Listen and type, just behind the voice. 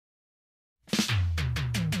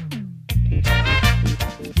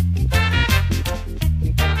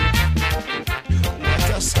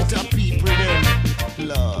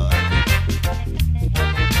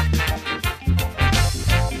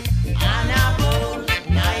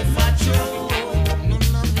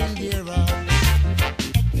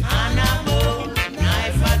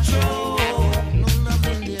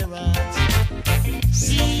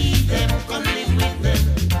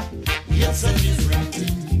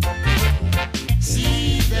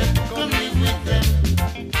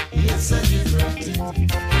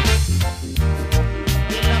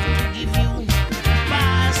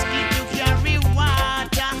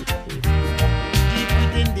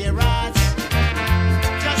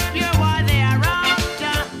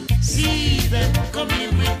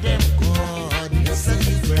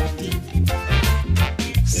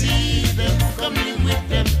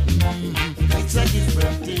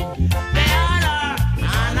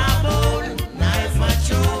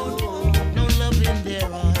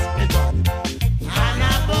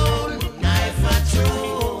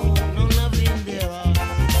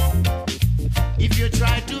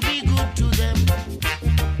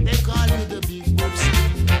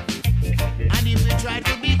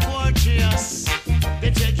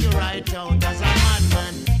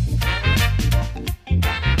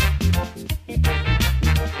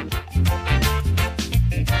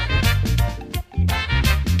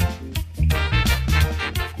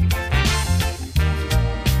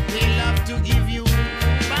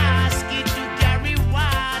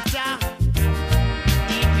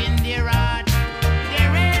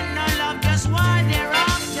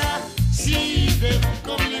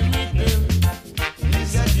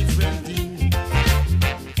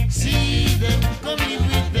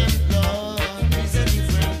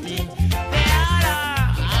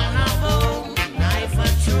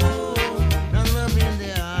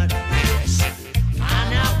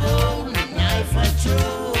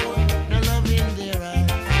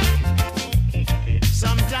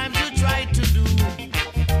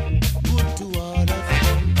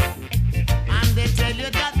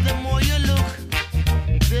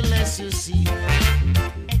you see.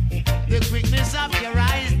 The quickness of your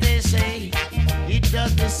eyes, they say, it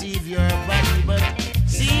does deceive your body, but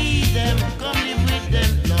see them, come live with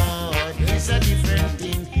them, Lord, it's a different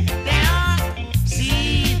thing. They are,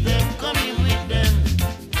 see them, come live with them,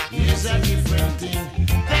 it's a different thing.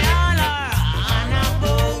 They all are on a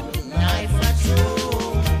boat, knife and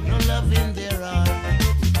throw, no love in their heart.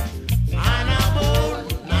 On a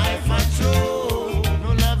boat, knife and throw, no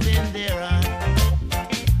love in their heart.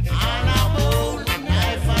 On a boat,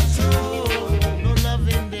 knife and throw, no love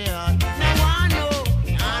in their heart. Now I know,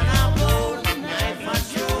 on a boat,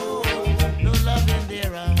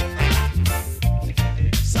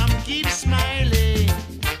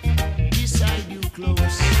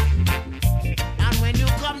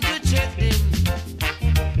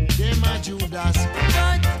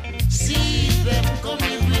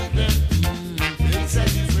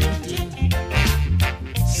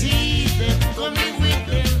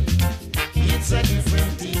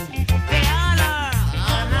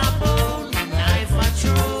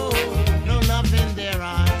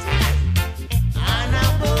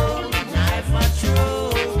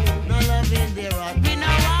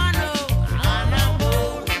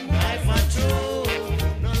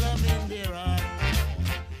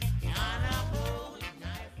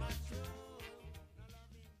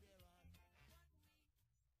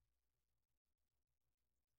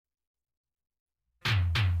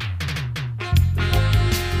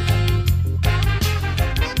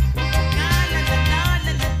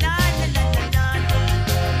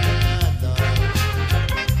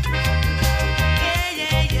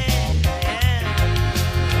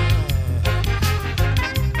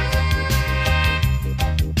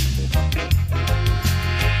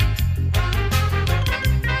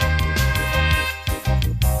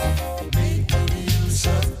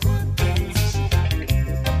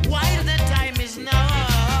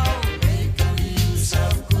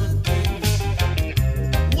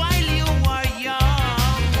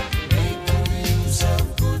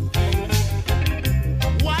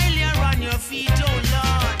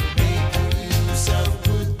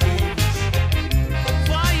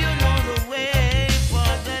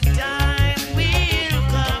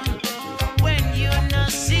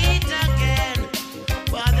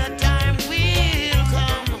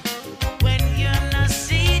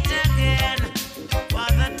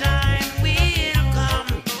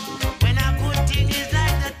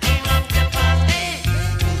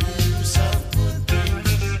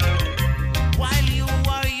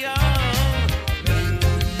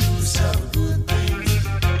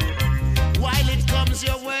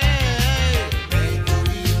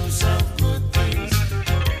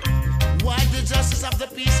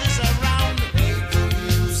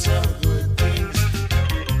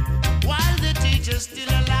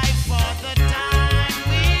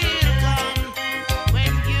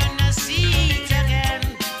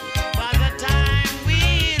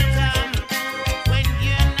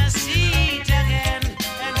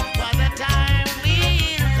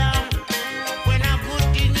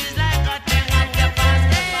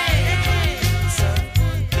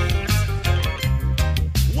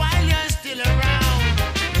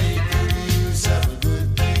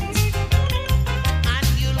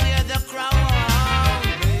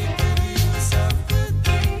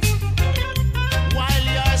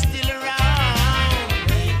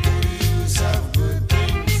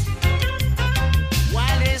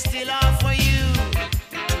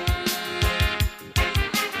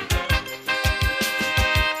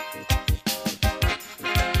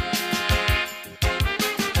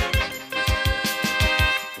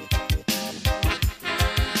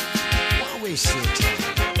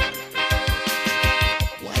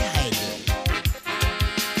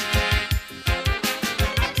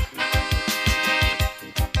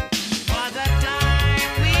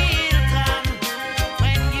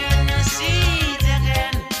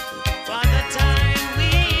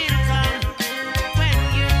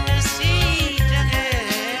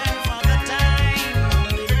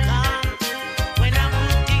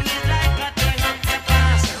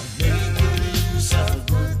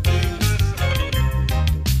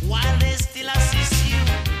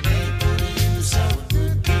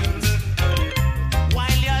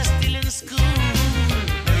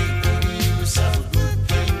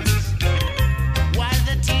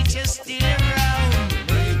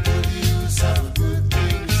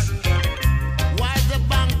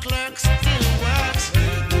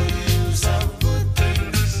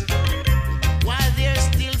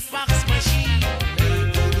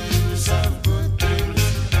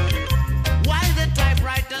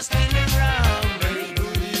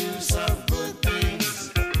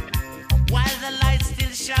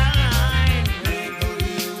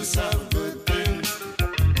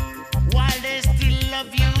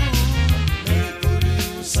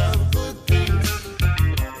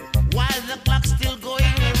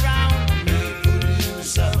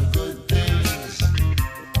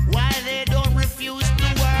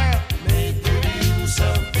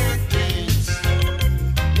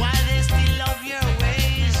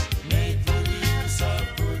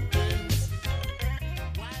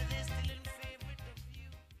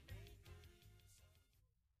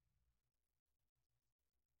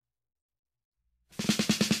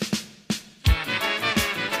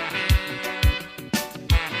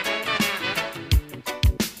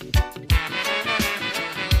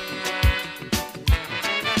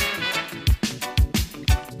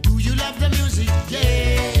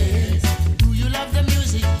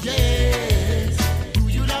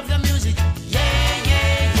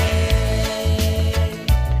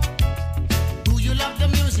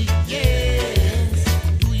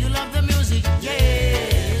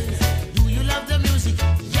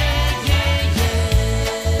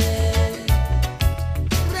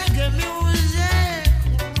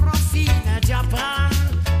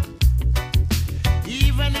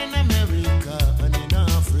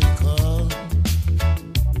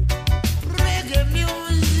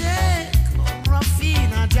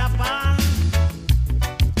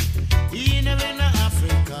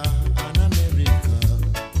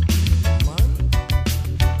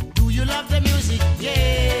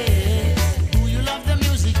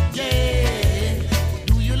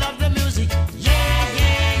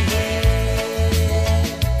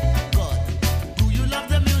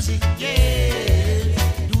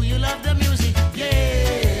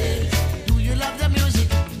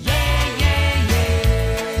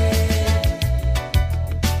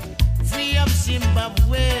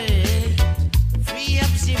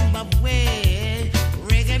 Zimbabwe.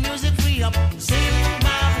 Reggae music free up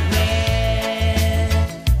Zimbabwe.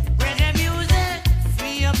 Reggae music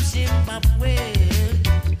free up Zimbabwe.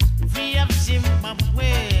 Free up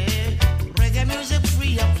Zimbabwe. Reggae music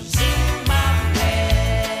free up Zimbabwe.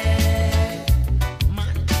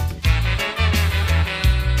 Man.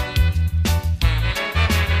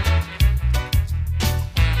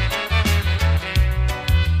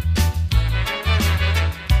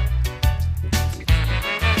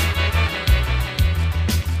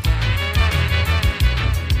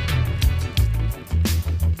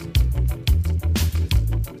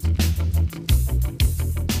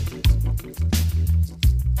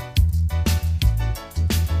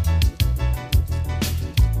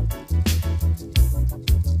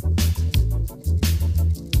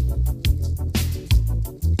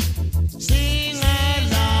 Sing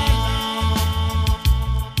along,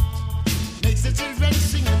 makes the children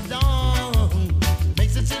sing along,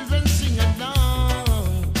 makes the children sing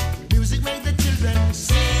along. Music makes the children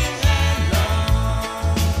sing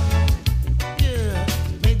along. Yeah,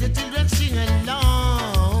 make the children sing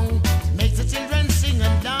along, makes the children sing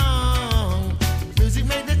along. Music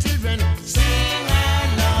makes the children sing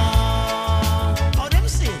along. How them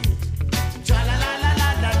sing? Tra la la la la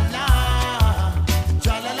la la.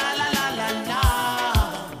 Tra la la la la la la.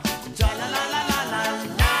 Tra la la la la la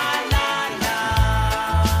la la la.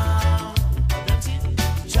 How them sing?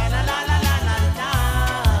 Tra la la la la la la.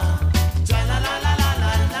 Tra la la la la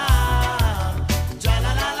la la. Tra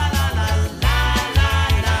la la la la la la la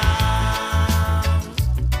la.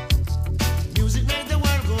 Music made the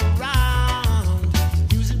world go round.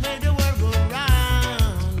 Music made the world go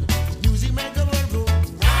round. Music made the world go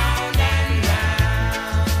round and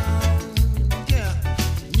round. Yeah.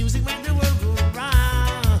 Music made the world go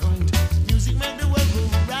round. Music made the world go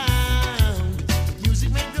round. Music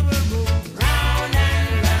made the world go round and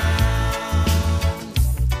round.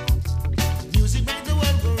 Music made the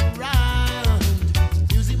world go round.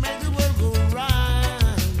 Music made the world go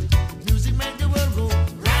round. Music made the world go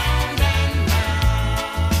round and round.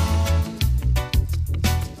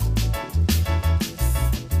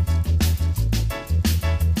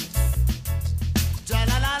 Tra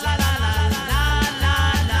la la la la la la la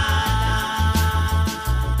la.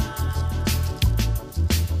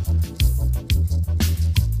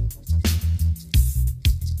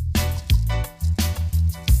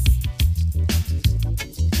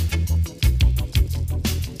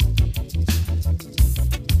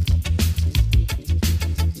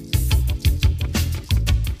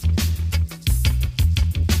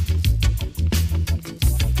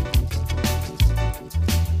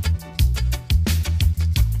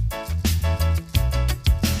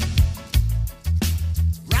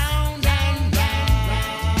 Round and round.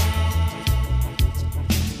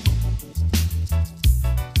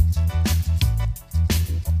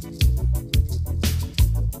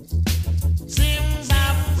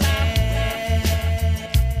 Zimbabwe.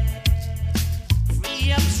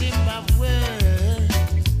 Free up Zimbabwe.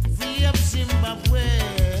 Free up Zimbabwe.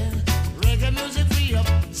 Reggae music free up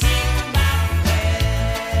Zimbabwe.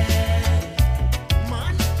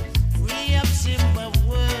 Man, free up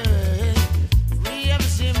Zimbabwe. Free up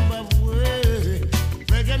Zimbabwe.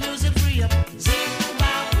 Reggae music free up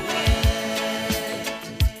Zimbabwe.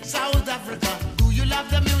 South Africa, do you love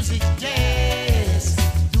the music? Yes.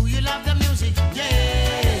 Do you love the music?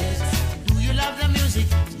 Yes. Do you love the music?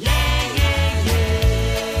 Yeah, yeah,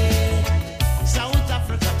 yeah. South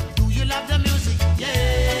Africa, do you love the music?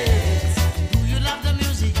 Yes. Do you love the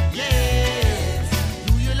music? Yes.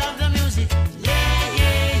 Do you love the music? Yeah,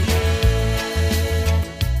 yeah, yeah.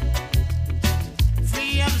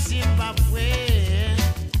 Free up Zimbabwe.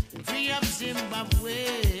 Free up Zimbabwe.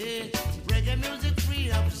 Reggae music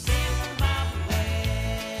free up Zimbabwe.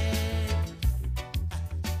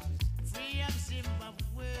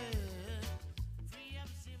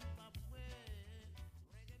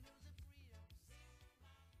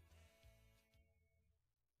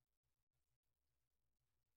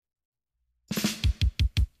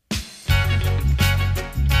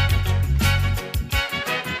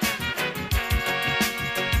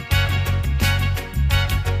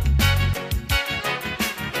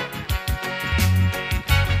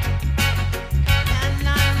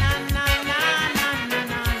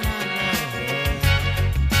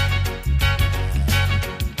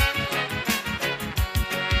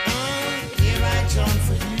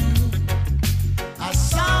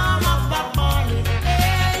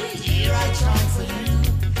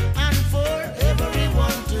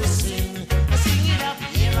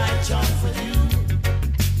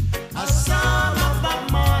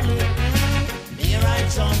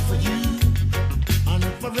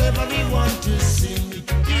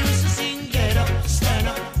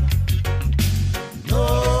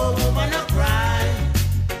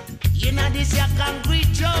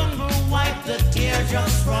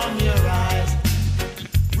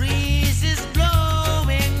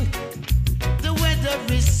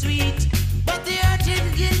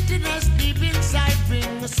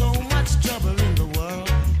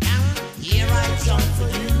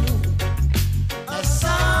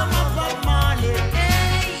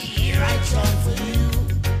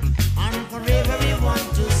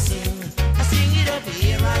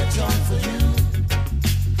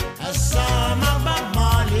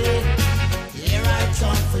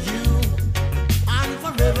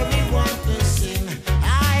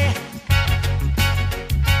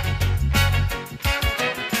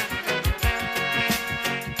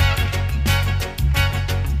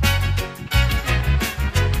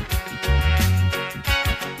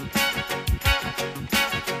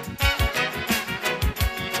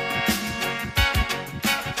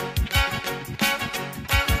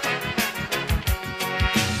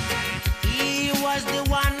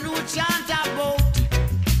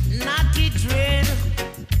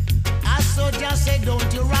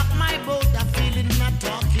 don't you rock my boat, I'm feeling not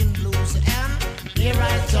talking blues. And here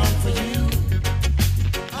I chant for you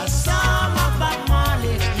a song of Bob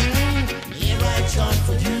Marley. Here I chant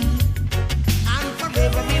for you, and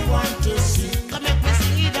forever we want to sing. Come make me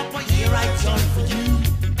sing it up, here I chant for you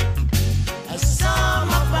a song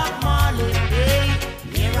of Bob Marley. Hey,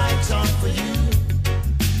 here I chant for you,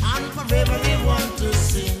 and forever we want to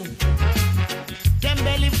sing. Them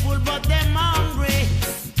belly full but them hungry.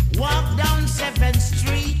 Walk down 7th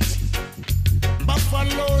Street,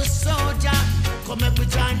 Buffalo soldier, come make we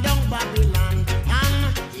join down Babylon. And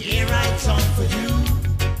here I chant for you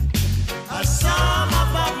a song of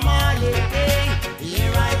Bob Marley. Hey,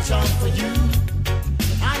 here I chant for you,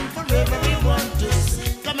 and forever we want to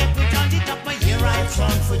sing. Come make we chant it up, here I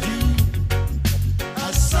chant for you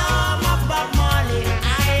a song of Bob Marley.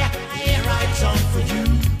 Here I chant for you,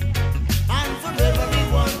 and forever we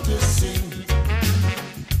want to sing.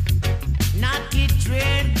 Natty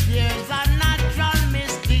trade, there's a natural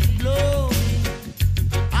mystic blowing.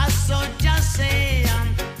 I saw just say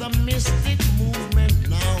the mystic movement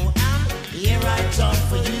now. And here I chant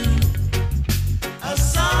for you a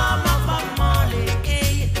song of Bob Marley.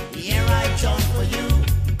 Hey, here I chant for you,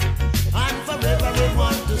 and forever we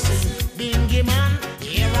want to sing. Bingy man,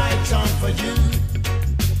 here I chant for you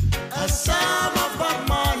a song of Bob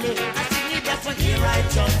Marley. I sing it up, here I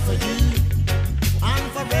chant for you, and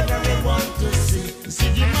forever we want to sing.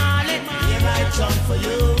 Siggy Marley, here I chant for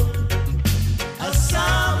you a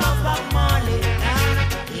song of Bob Marley. And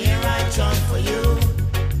here I chant for you,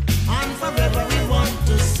 and forever we want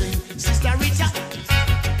to sing. Sister Rita.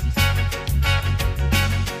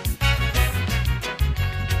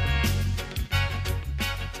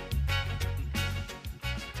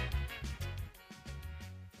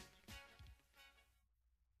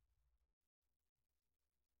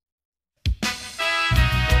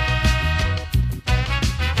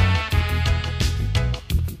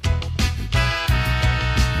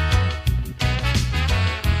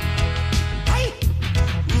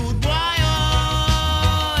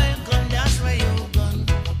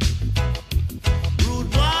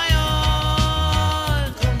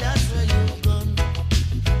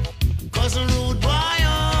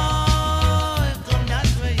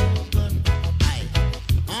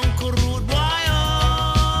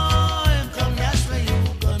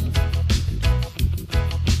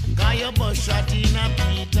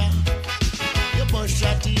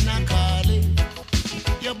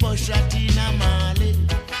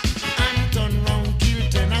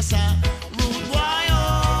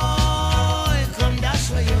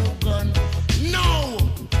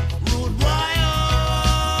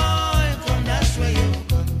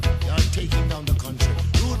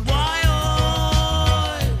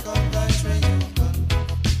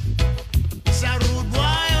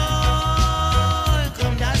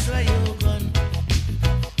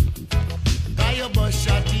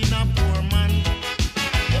 Shot in a poor man,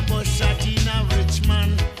 you bust shot in a rich man.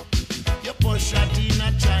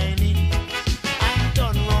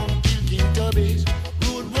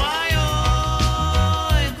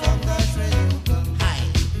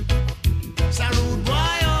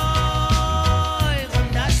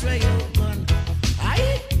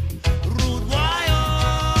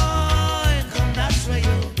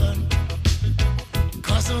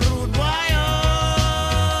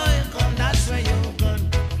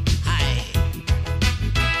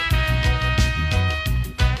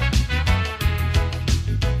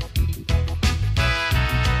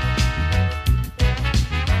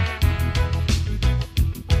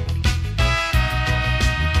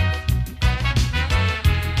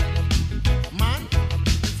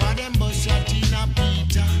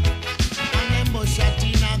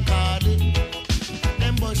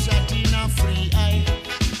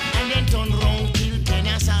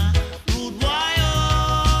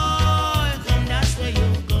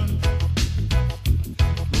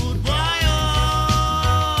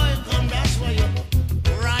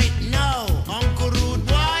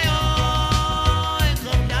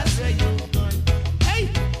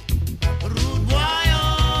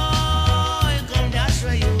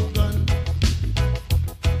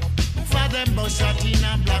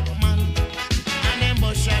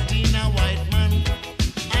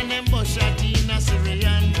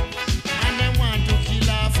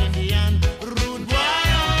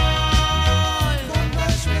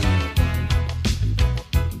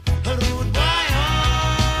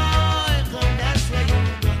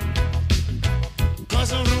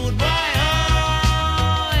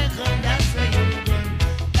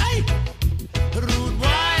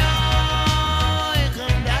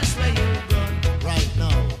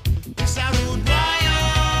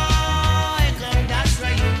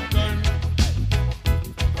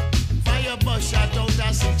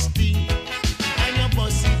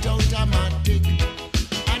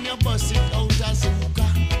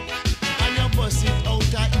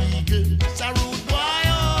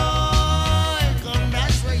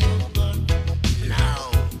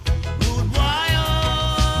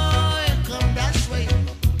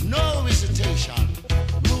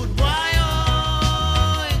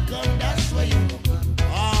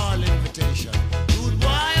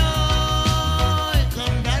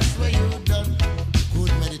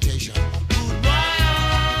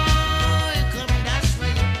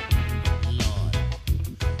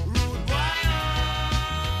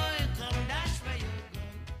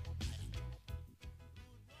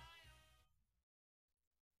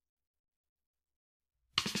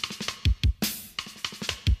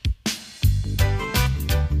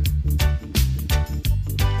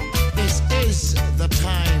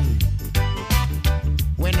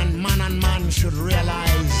 should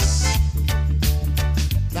realize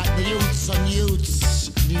that the youths and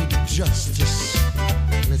youths need justice,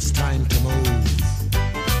 and it's time to move.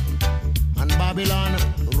 And Babylon,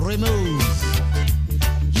 remove.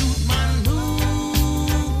 Youthman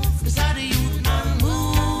move, it's how the youthman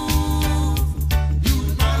move.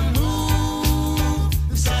 Youthman move,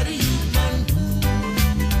 it's how the youthman move.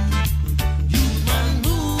 Youthman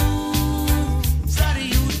move, it's how the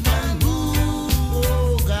youthman move.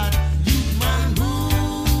 Oh God, youthman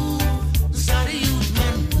move, it's how the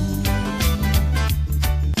youthman move.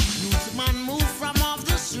 Youthman move from off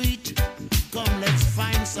the street. Come, let's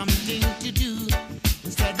find something to do.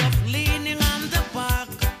 Instead of leaning on the park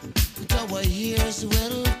with our ears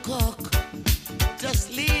well cocked,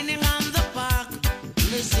 just leaning on the park,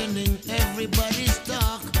 listening everybody's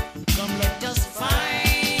talk. Come, let us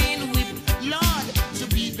find with Lord to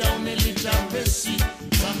be down illiteracy.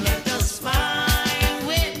 Come, let us find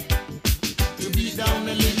with to be down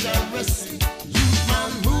illiteracy.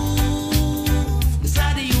 Youthman move, it's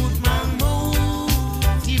how the youthman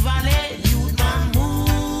move. T-Valley, youthman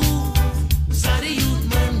move, it's how the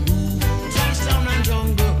youthman move. Touchdown and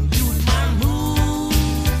jungle, youthman move,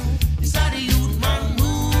 it's how the youthman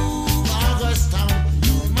move. Augustown,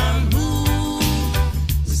 youthman move,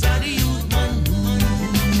 it's how the youthman move.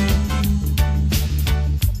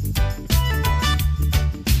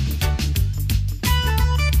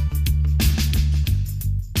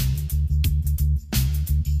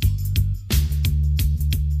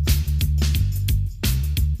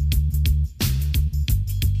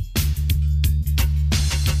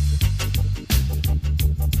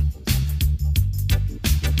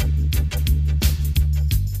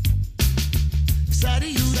 It's how the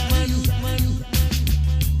youthman move.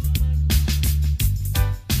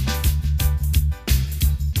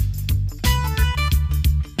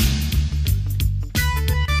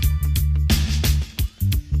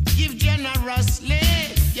 Give generously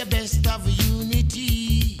your best of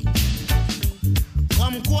unity.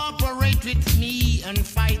 Come cooperate with me and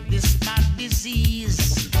fight this bad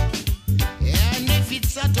disease. And if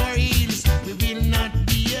it's at our heels, we will not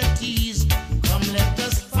be at ease. Come, let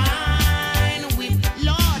us find with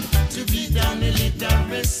Lord to be down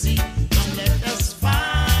illiteracy. Come, let us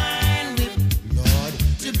find with Lord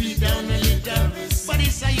to be down illiteracy. But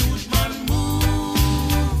it's a youthman move.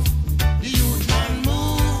 The youthman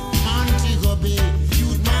move. Montego Bay,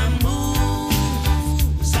 youthman move.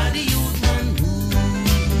 It's how the youthman move.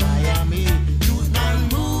 Miami, youthman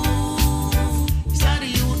move. It's how the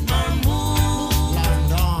youthman move.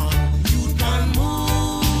 London, youthman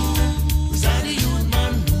move. It's how the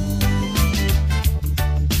youthman move.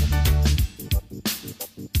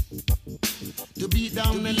 To be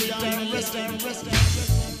down illiteracy.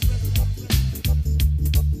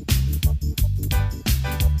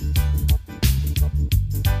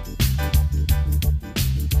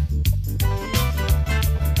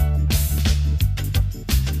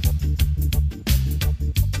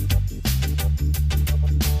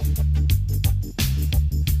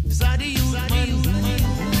 It's how the youthman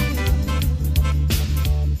move.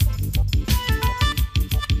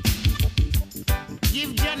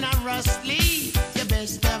 Give generously the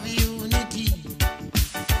best of unity.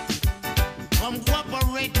 Come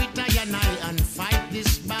cooperate with I and I and fight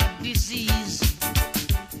this bad disease.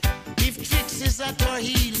 If tricks is at our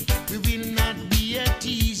heel, we will not be at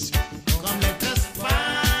ease. Come, let us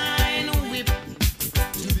find a whip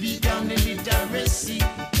to be down illiteracy.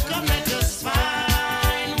 Come, let us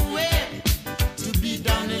find a whip to be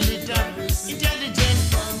down illiteracy. Intelligent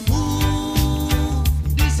move,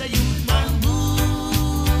 this a youthman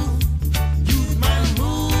move. Youthman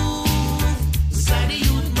move, this a the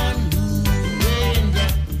youthman move.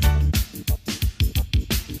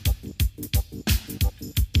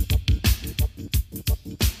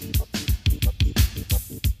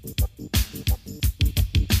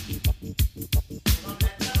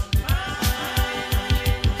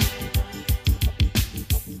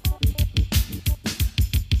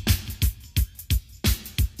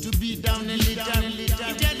 To be down illiteracy.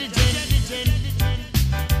 Intelligent.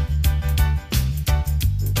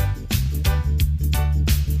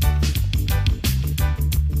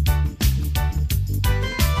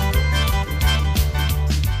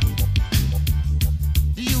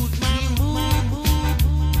 The youthman move.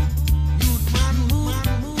 Youthman move.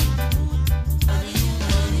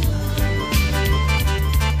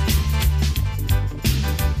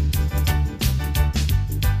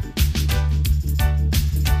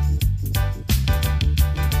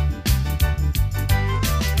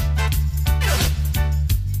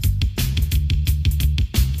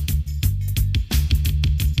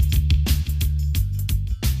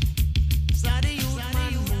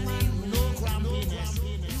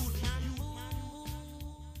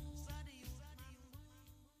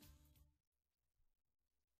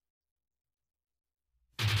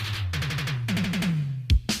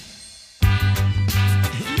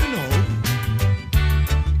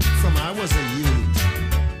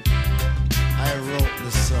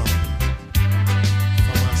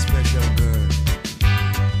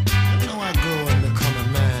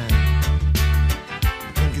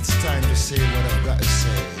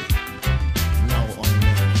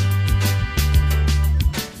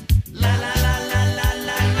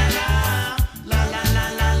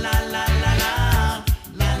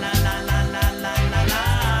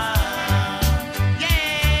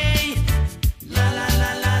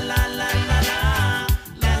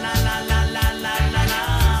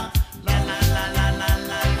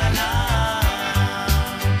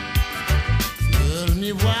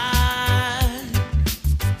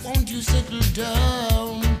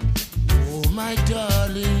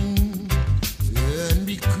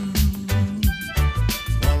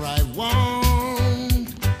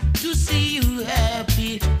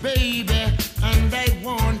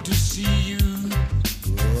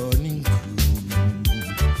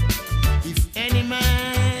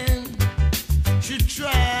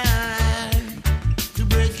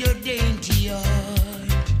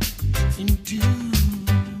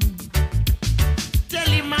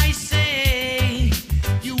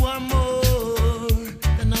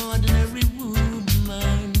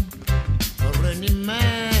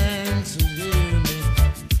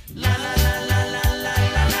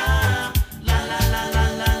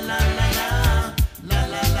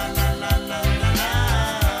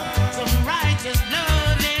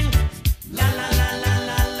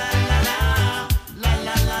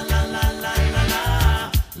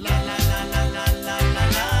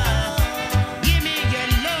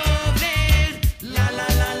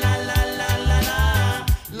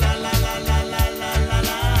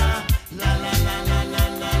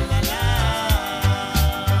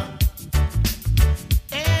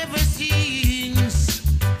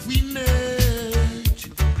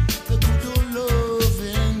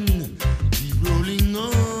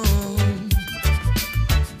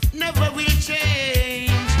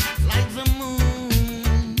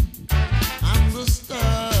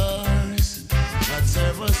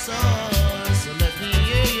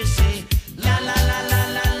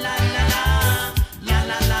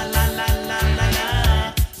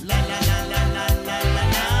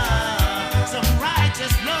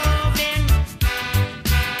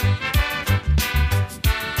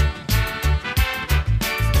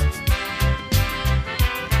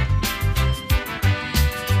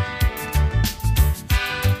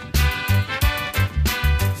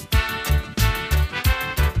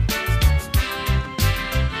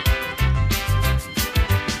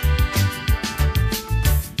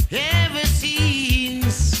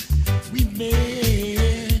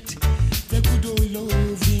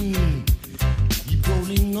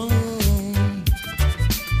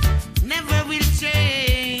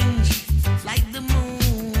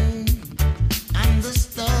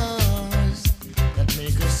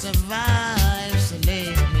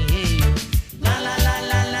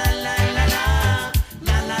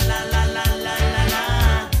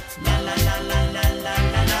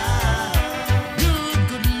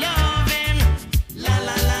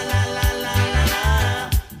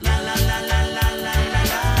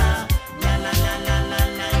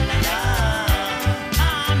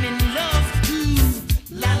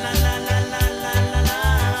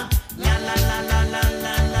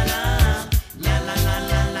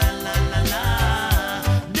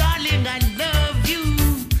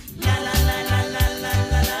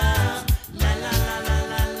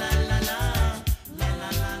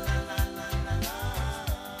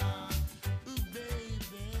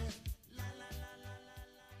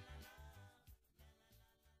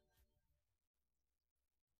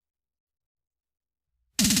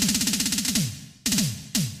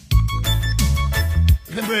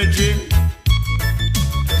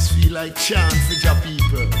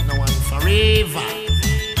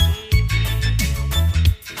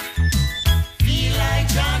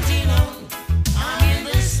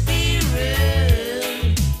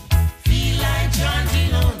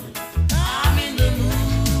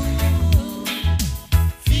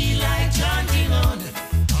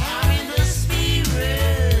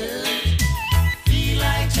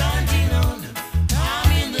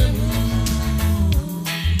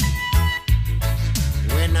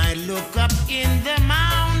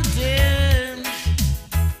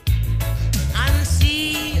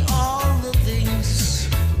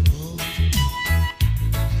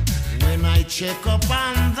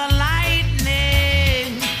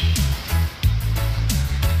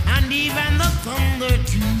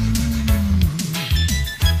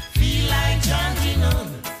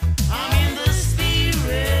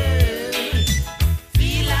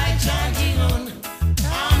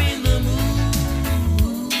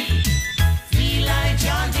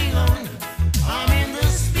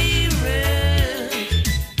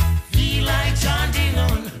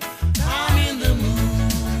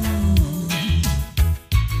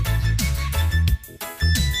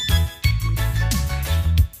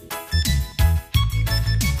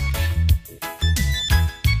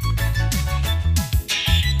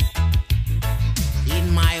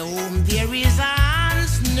 home there is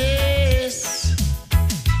honestness,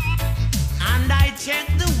 and I check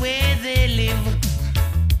the way they live,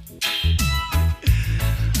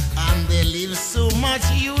 and they live so much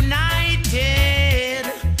united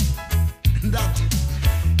that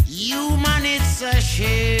human it's a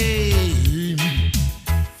shame.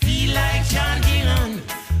 Feel like chanting on,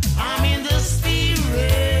 I'm in the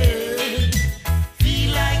spirit.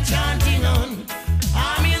 Feel like chanting on,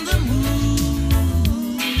 I'm in the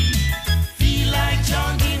mood. Feel like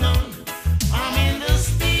chanting on, I'm in the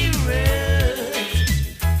spirit.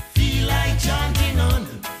 Feel like chanting on,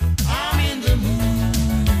 I'm in the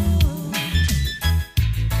mood.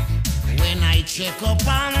 When I check up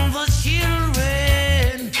on the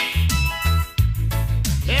children,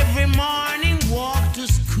 every morning walk to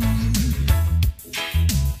school,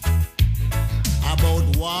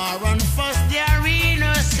 about war and fuss, they are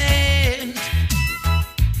innocent.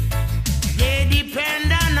 They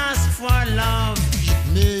depend on us for love. It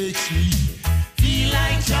makes me feel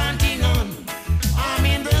like chanting on, I'm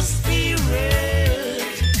in the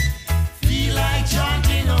spirit. Feel like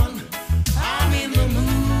chanting on, I'm in the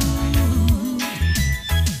mood.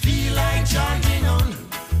 Feel like chanting on,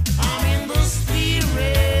 I'm in the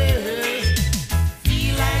spirit.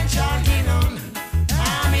 Feel like chanting on,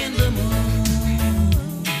 I'm in the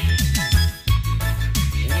mood.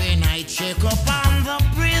 When I check up on the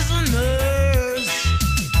prisoners,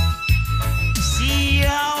 see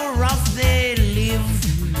how rough they live,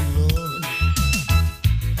 Lord.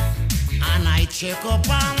 And I check up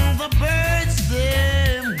on the birds,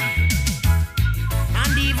 them,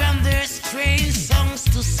 and even their strange songs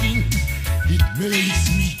to sing. It makes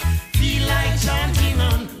me feel like chanting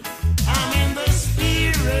on, I'm in the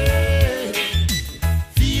spirit.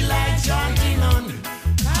 Feel like chanting on,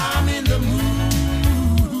 I'm in the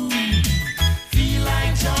mood. Feel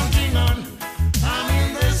like chanting on, I'm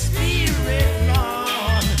in the spirit,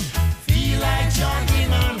 Lord. Feel like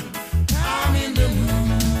chanting on, I'm in the mood.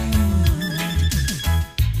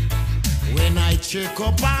 When I check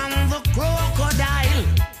up on the crocodile,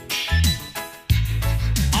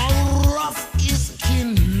 how rough his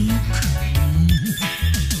skin look,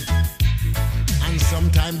 and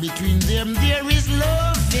sometime between them there is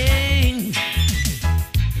loving.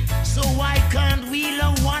 So why can't we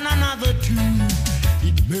love one another too?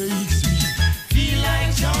 It makes me feel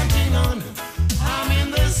like chanting on, I'm in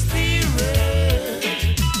the spirit.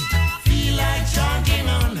 Feel like chanting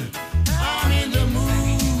on, I'm in the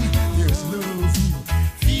mood. There's love.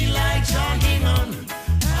 Feel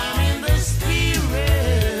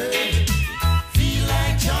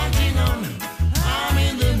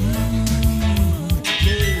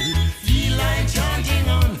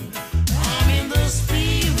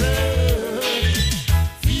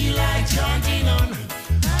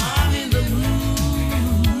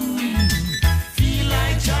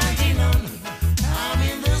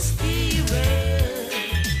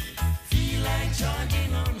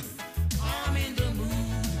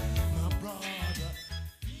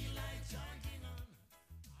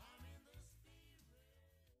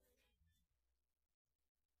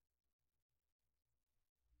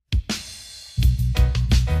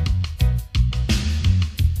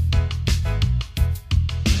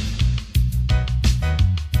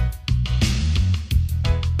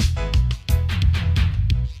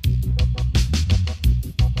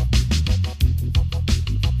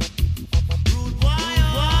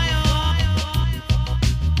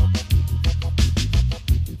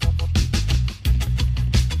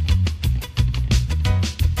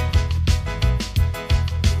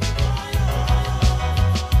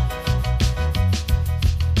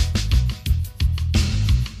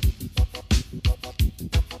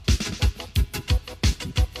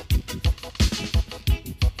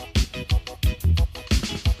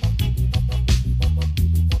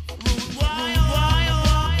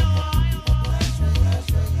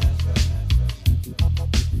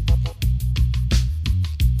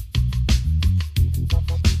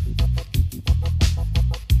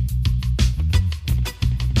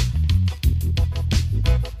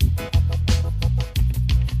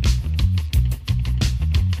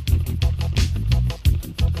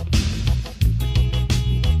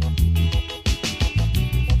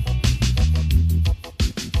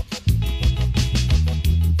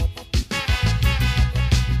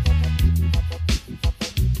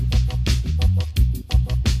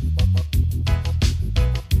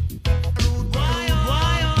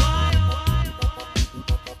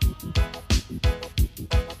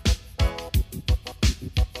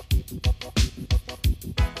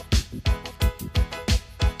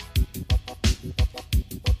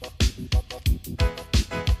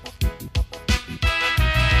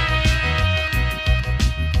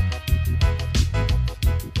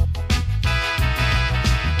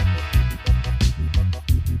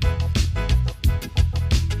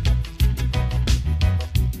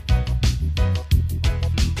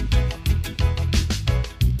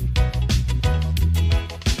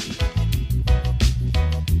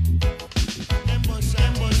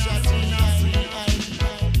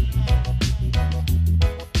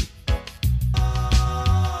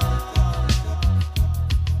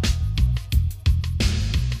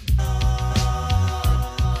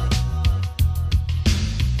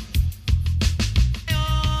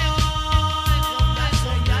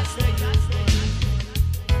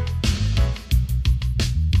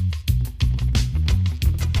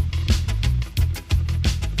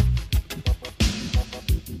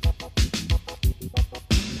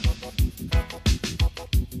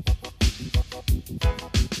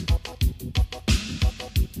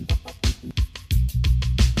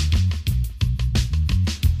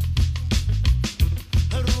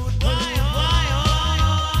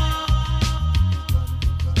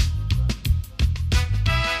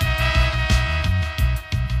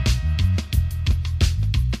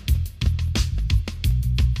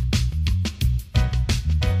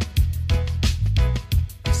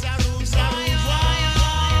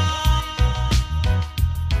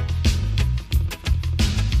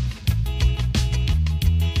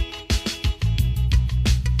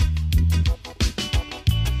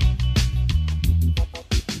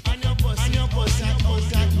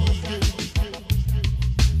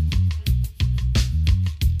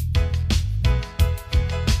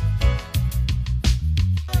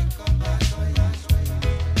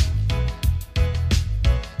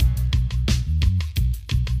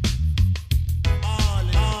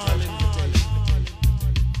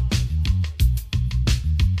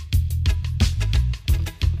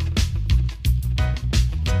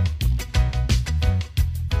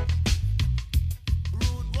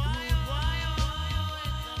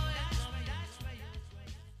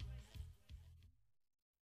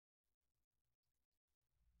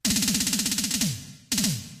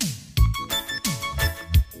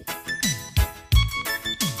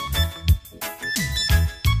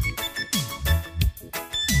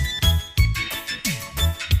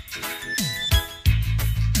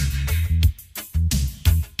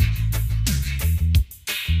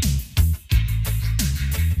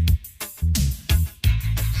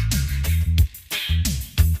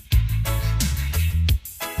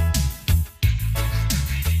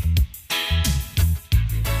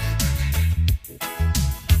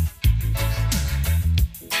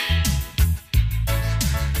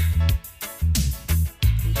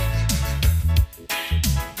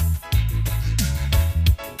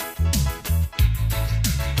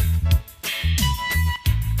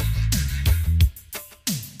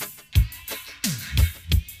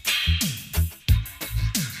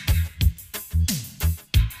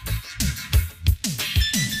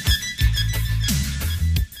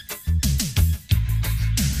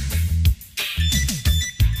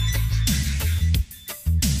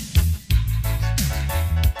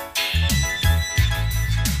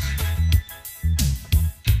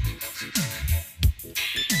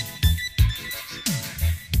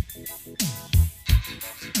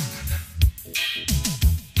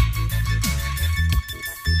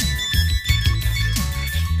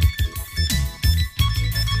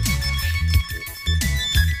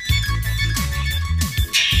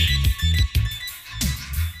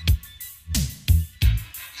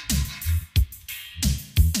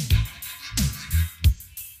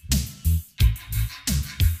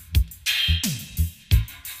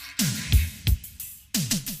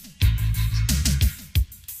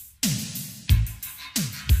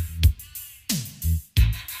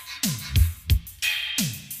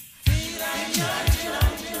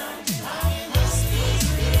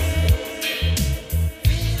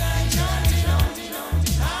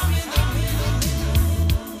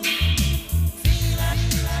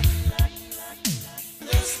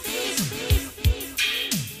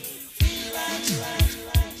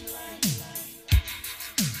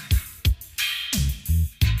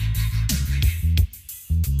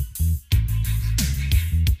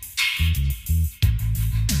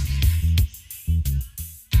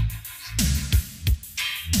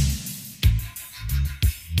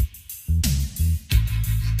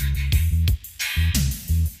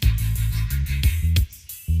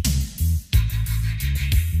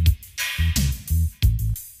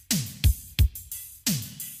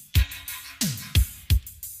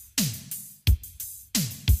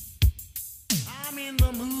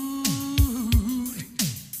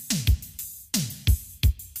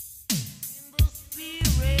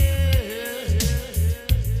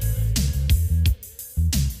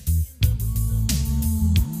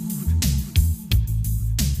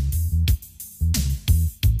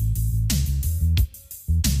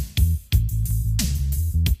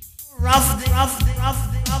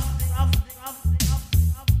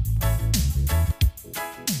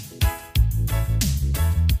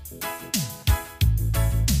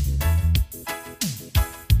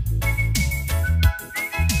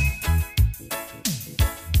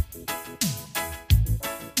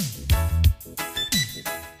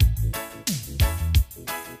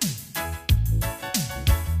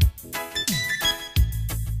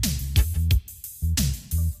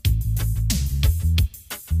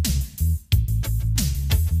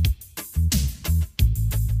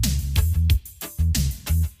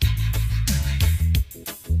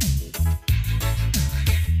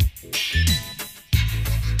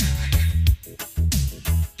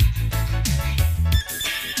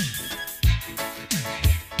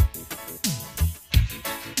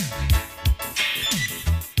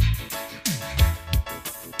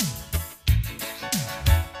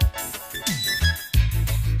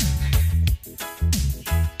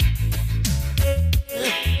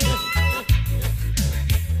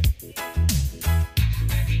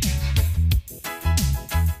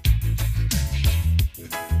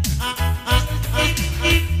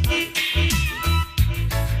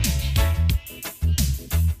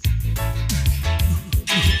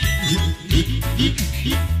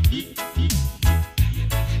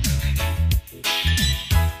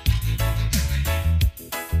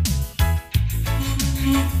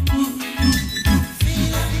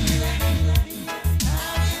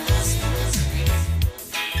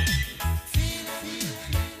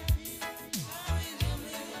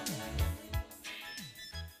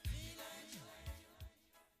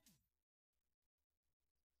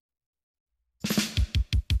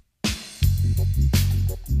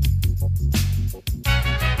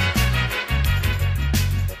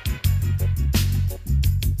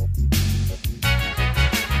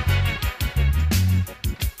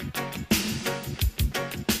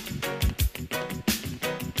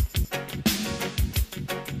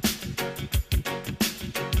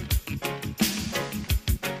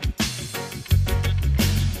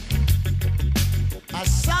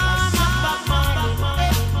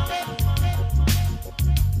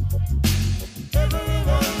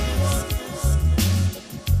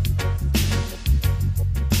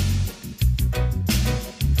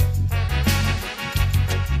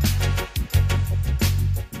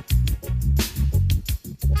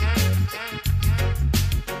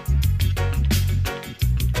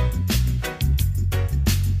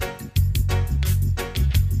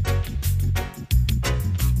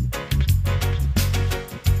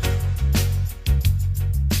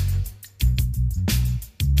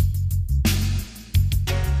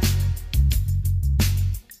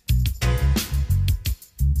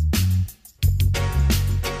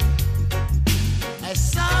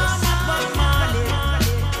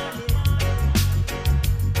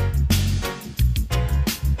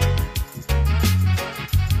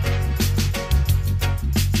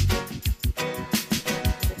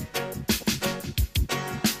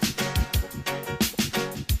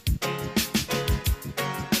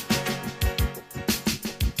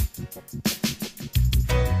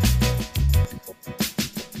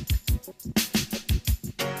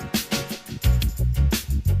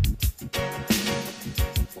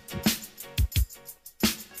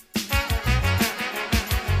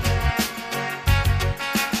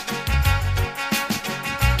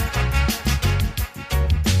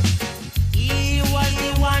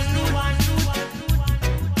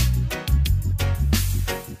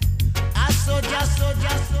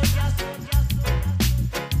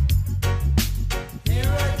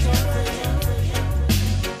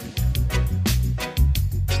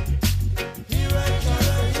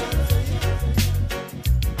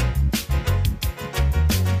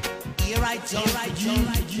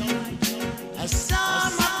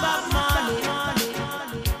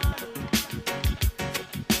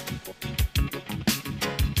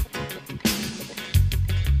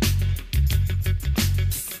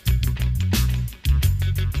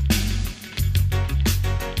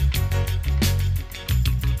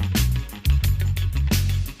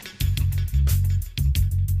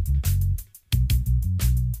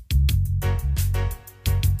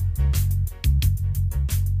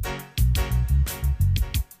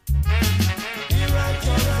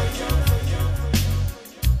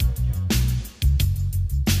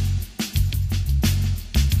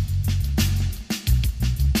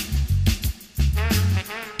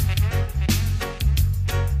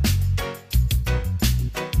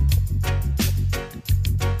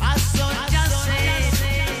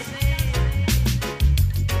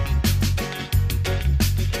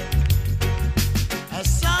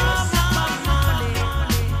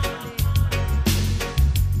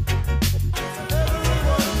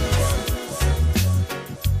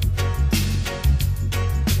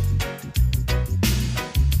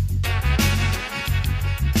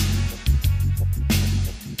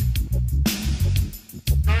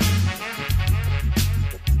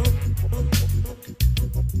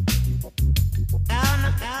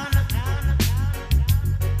Down, down.